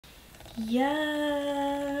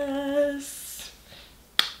Yes.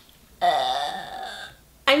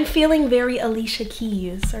 I'm feeling very Alicia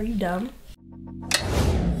Keys. Are you dumb?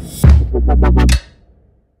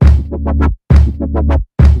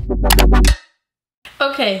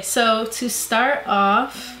 Okay, so to start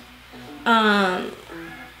off, my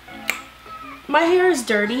hair is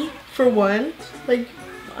dirty for one. Like,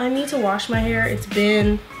 I need to wash my hair. It's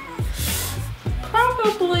been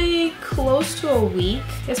probably close to a week.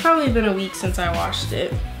 It's probably been a week since I washed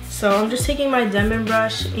it. So I'm just taking my Denman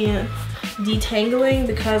brush and detangling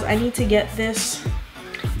because I need to get this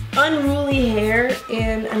unruly hair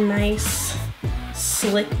in a nice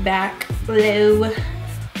slick back low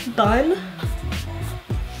bun.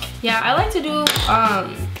 Yeah, I like to do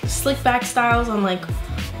slick back styles on like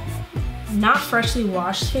not freshly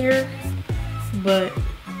washed hair, but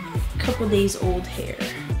a couple days old hair.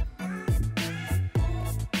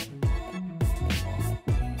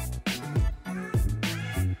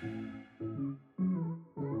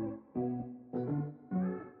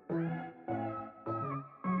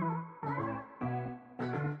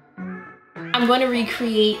 I'm going to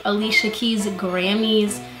recreate Alicia Keys'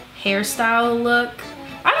 Grammys hairstyle look.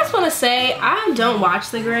 I just want to say I don't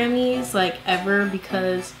watch the Grammys like ever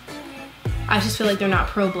because I just feel like they're not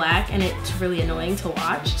pro-black and it's really annoying to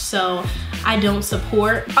watch. So I don't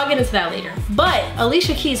support. I'll get into that later. But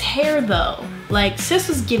Alicia Keys' hair though, like sis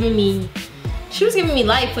was giving me, she was giving me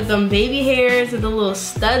life with them baby hairs with the little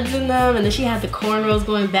studs in them, and then she had the cornrows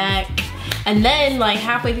going back. And then like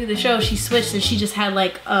halfway through the show she switched and she just had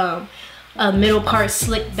like a middle part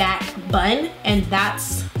slick back bun, and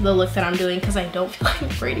that's the look that I'm doing because I don't feel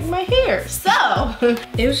like braiding my hair. So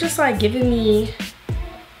it was just like giving me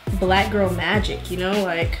black girl magic, you know?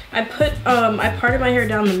 Like I parted my hair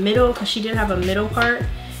down the middle because she did have a middle part,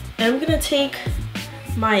 and I'm gonna take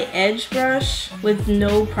my edge brush with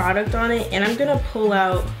no product on it and I'm gonna pull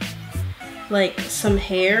out like some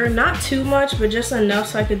hair, not too much but just enough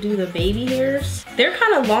so I could do the baby hairs. They're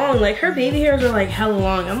kind of long, like her baby hairs are like hella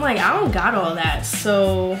long. I'm like, I don't got all that,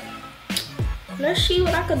 so let's see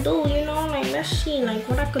what I could do, you know? Like let's see like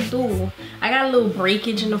what I could do. I got a little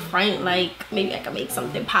breakage in the front, like maybe I could make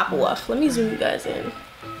something pop off. Let me zoom you guys in.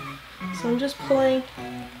 So I'm just pulling.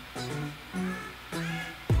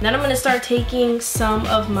 Then I'm gonna start taking some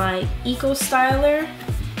of my Eco Styler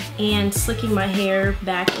and slicking my hair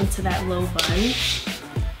back into that low bun.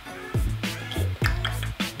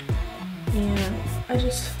 And I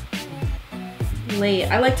just lay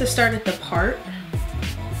it. I like to start at the part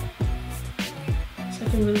so I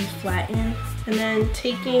can really flatten. And then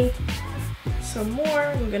taking some more,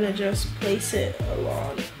 I'm gonna just place it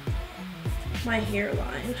along my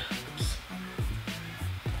hairline.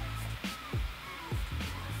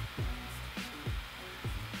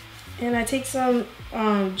 And I take some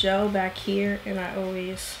gel back here and I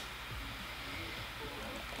always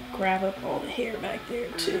grab up all the hair back there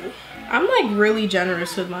too. I'm like really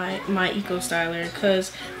generous with my Eco Styler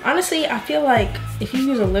because honestly I feel like if you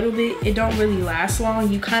use a little bit it don't really last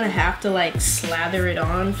long. You kind of have to like slather it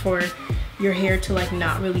on for your hair to like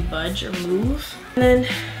not really budge or move. And then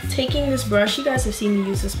taking this brush, you guys have seen me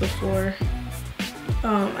use this before.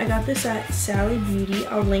 I got this at Sally Beauty.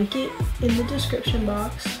 I'll link it in the description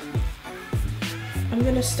box. I'm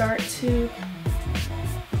gonna start to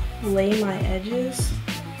lay my edges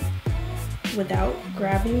without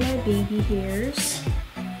grabbing my baby hairs.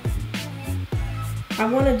 I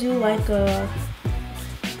want to do like a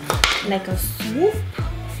swoop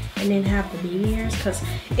and then have the baby hairs, because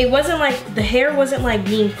it wasn't like the hair wasn't like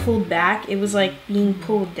being pulled back, it was like being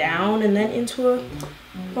pulled down and then into a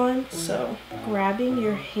bun. So grabbing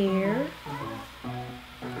your hair,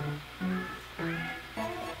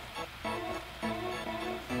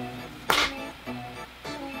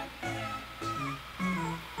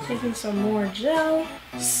 taking some more gel,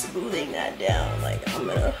 smoothing that down. Like I'm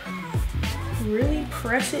gonna really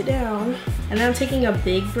press it down. And then I'm taking a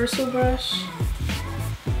big bristle brush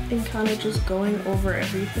and kind of just going over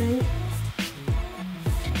everything.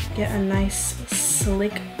 Get a nice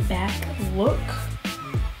slick back look.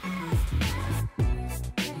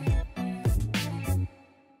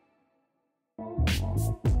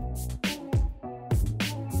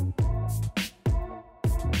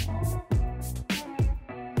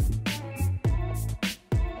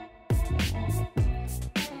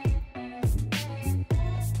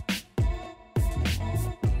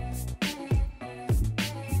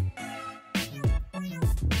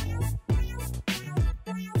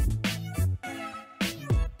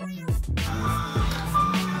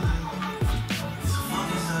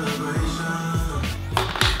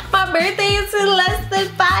 birthday is in less than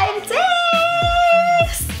 5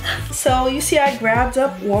 days. So you see I grabbed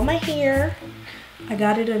up all my hair. I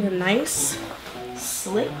got it in a nice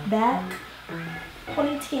slick back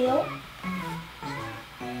ponytail.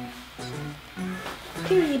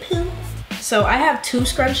 Period poo. So I have 2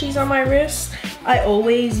 scrunchies on my wrist. I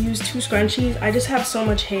always use 2 scrunchies. I just have so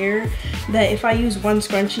much hair that if I use 1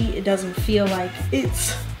 scrunchie, it doesn't feel like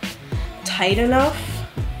it's tight enough.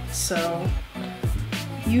 So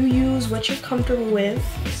you use what you're comfortable with.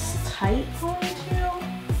 This tight ponytail.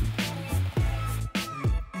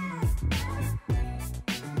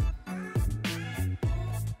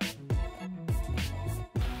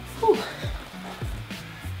 Whew.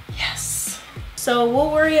 Yes. So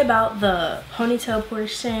we'll worry about the ponytail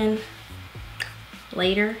portion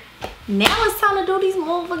later. Now it's time to do these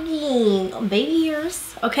motherfucking baby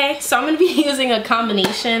hairs. Okay, so I'm gonna be using a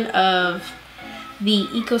combination of the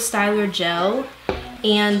Eco Styler gel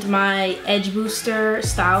and my Edge Booster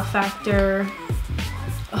Style Factor.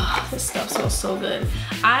 Oh, this stuff smells so good.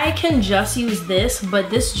 I can just use this, but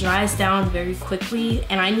this dries down very quickly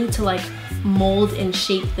and I need to like mold and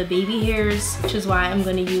shape the baby hairs, which is why I'm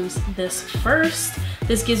gonna use this first.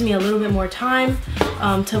 This gives me a little bit more time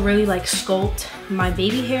to really like sculpt my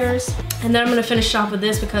baby hairs. And then I'm gonna finish off with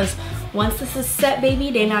this because once this is set, baby,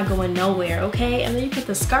 they're not going nowhere, okay? And then you put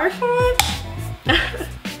the scarf on.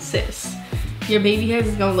 Sis, your baby hairs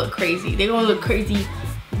is gonna look crazy. They're gonna look crazy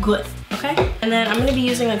good, okay? And then I'm gonna be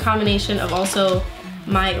using a combination of also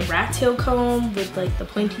my rat tail comb with like the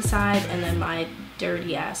pointy side and then my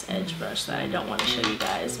dirty ass edge brush that I don't want to show you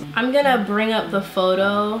guys. I'm gonna bring up the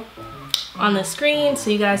photo on the screen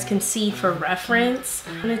so you guys can see for reference.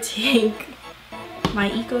 I'm gonna take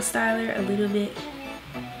my Eco Styler a little bit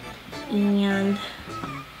and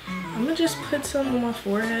I'm gonna just put some on my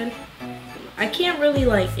forehead. I can't really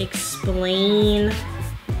like explain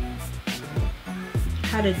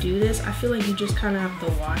how to do this. I feel like you just kind of have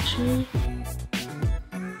to watch me.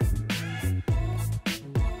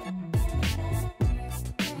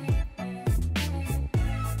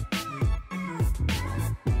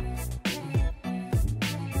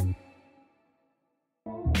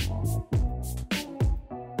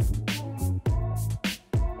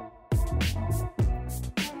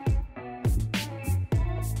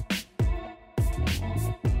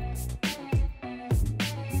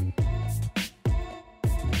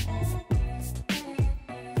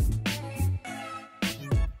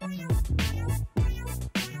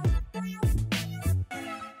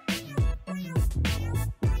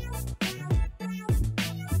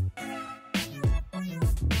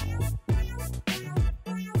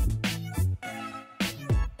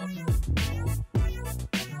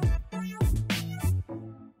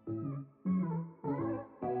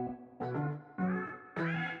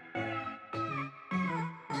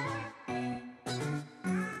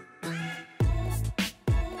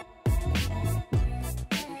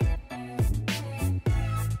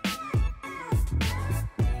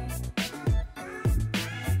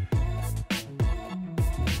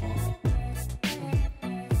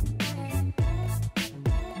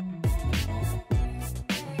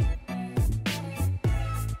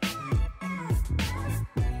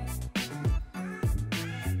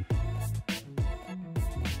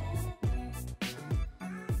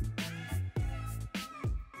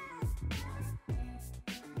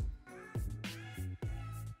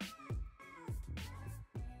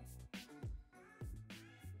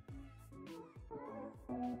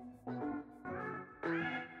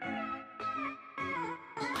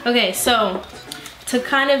 Okay, so to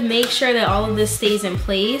kind of make sure that all of this stays in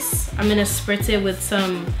place, I'm gonna spritz it with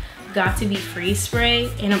some Got To Be Free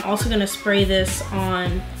spray, and I'm also gonna spray this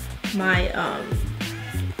on my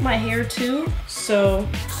my hair too. So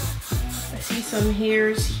I see some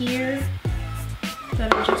hairs here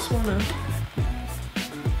that I just wanna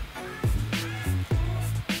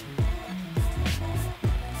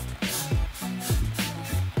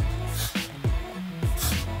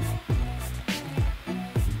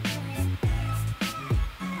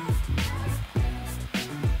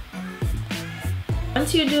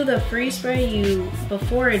once you do the free spray,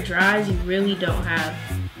 before it dries, you really don't have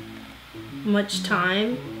much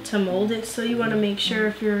time to mold it. So you want to make sure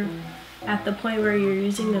if you're at the point where you're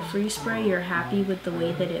using the free spray, you're happy with the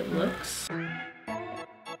way that it looks.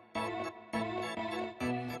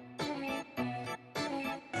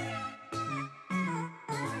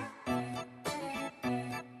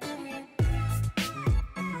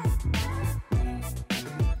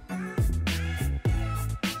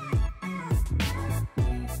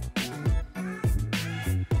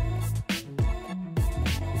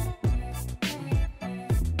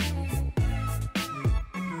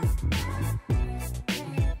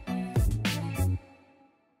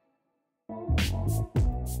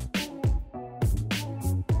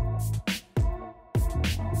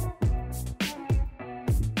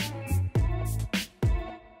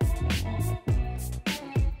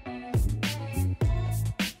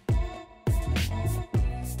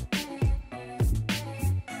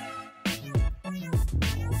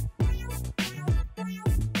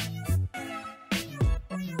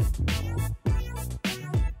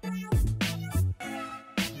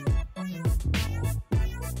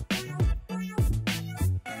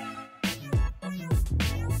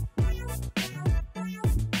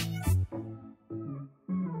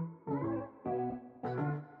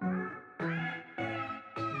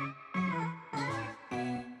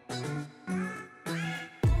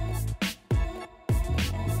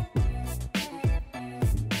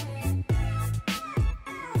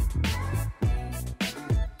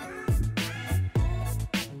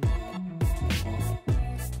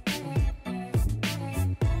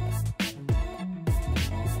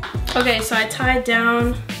 Okay, so I tied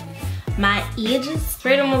down my edges,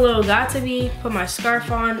 sprayed them a little got-to-be, put my scarf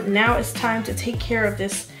on. Now it's time to take care of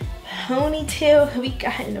this ponytail we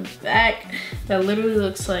got in the back that literally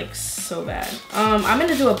looks like so bad. I'm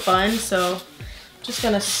gonna do a bun, so I'm just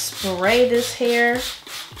gonna spray this hair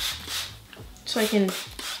so I can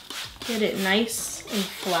get it nice and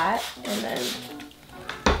flat and then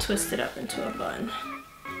twist it up into a bun.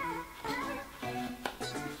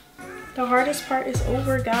 The hardest part is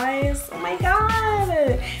over, guys. Oh my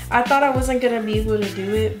god. I thought I wasn't gonna be able to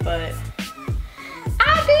do it, but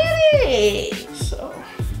I did it. So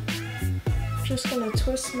I'm just gonna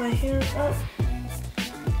twist my hair up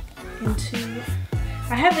into,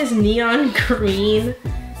 I have this neon green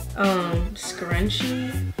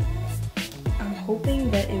scrunchie. I'm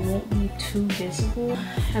hoping that it won't be too visible.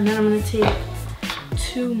 And then I'm gonna take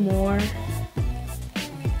 2 more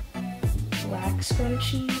black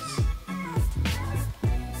scrunchies.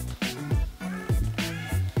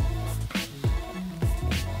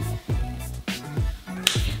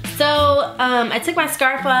 So I took my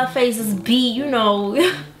scarf off, faces B, you know,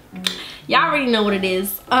 y'all already know what it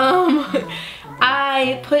is. I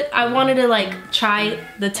wanted to like try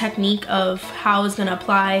the technique of how I was gonna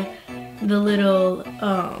apply the little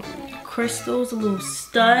crystals, the little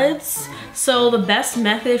studs. So the best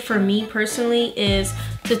method for me personally is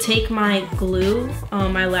to take my glue,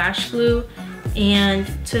 my lash glue, and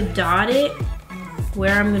to dot it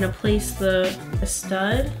where I'm gonna place the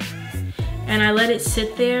stud. And I let it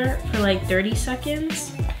sit there for like 30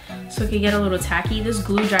 seconds so it can get a little tacky. This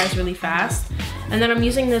glue dries really fast. And then I'm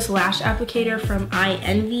using this lash applicator from I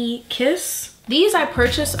Envy Kiss. These I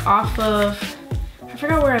purchased off of, I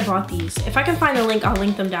forgot where I bought these. If I can find the link, I'll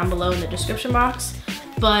link them down below in the description box.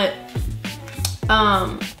 But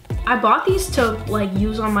I bought these to like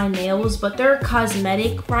use on my nails, but they're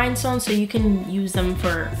cosmetic rhinestones, so you can use them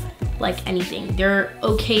for like anything. They're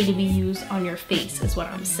okay to be used on your face is what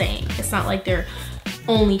I'm saying. It's not like they're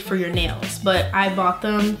only for your nails, but I bought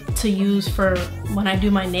them to use for when I do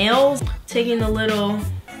my nails. Taking the little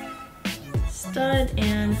stud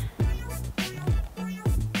and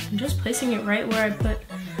I'm just placing it right where I put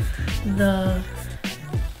the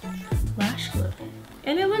lash glue.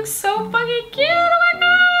 And it looks so fucking cute, oh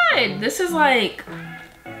my god! This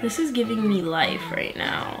is giving me life right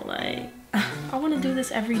now. Like, I want to do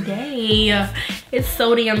this every day. It's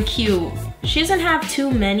so damn cute. She doesn't have too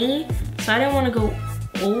many, so I didn't want to go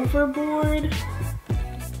overboard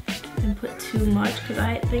and put too much because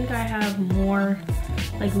I think I have more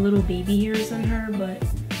like little baby hairs than her, but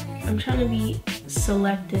I'm trying to be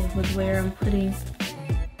selective with where I'm putting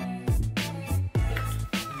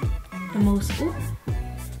the most. Ooh,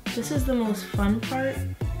 this is the most fun part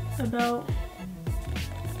about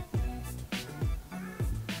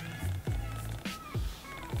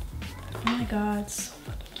oh my god, so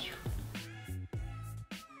fucking cute.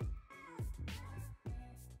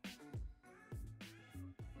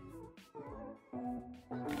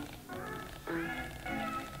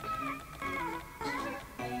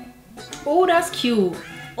 Oh, that's cute.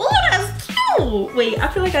 Oh, that's cute. Wait, I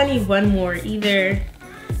feel like I need one more, either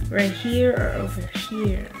right here or over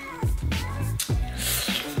here.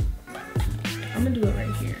 I'm gonna do it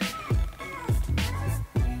right here.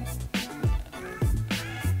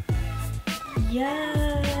 Yes.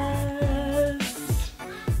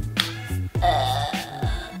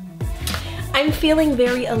 I'm feeling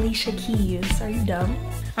very Alicia Keys. Are you dumb?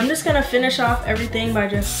 I'm just gonna finish off everything by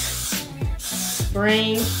just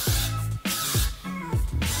spraying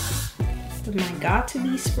with my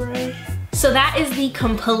got-to-be spray. So that is the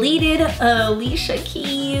completed Alicia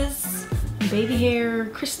Keys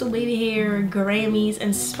Babyhair, Crystal Babyhair, Grammys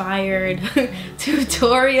inspired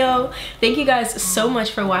tutorial. Thank you guys so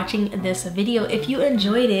much for watching this video. If you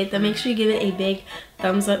enjoyed it, then make sure you give it a big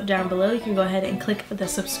thumbs up down below. You can go ahead and click the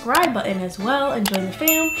subscribe button as well and join the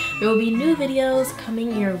fam. There will be new videos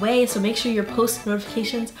coming your way, so make sure your post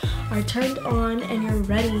notifications are turned on and you're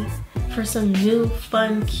ready for some new,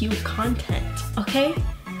 fun, cute content. Okay?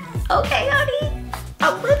 Okay, honey.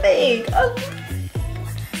 I'm living.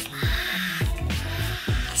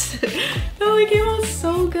 No, it came out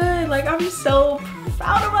so good. Like, I'm so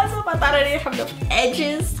proud of myself. I thought I didn't have enough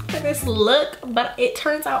edges for this look, but it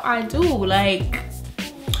turns out I do. Like,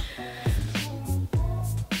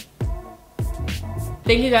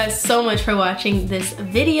 thank you guys so much for watching this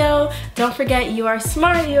video. Don't forget, you are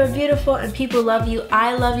smart, you are beautiful, and people love you.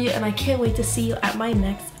 I love you, and I can't wait to see you at my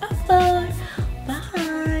next upload.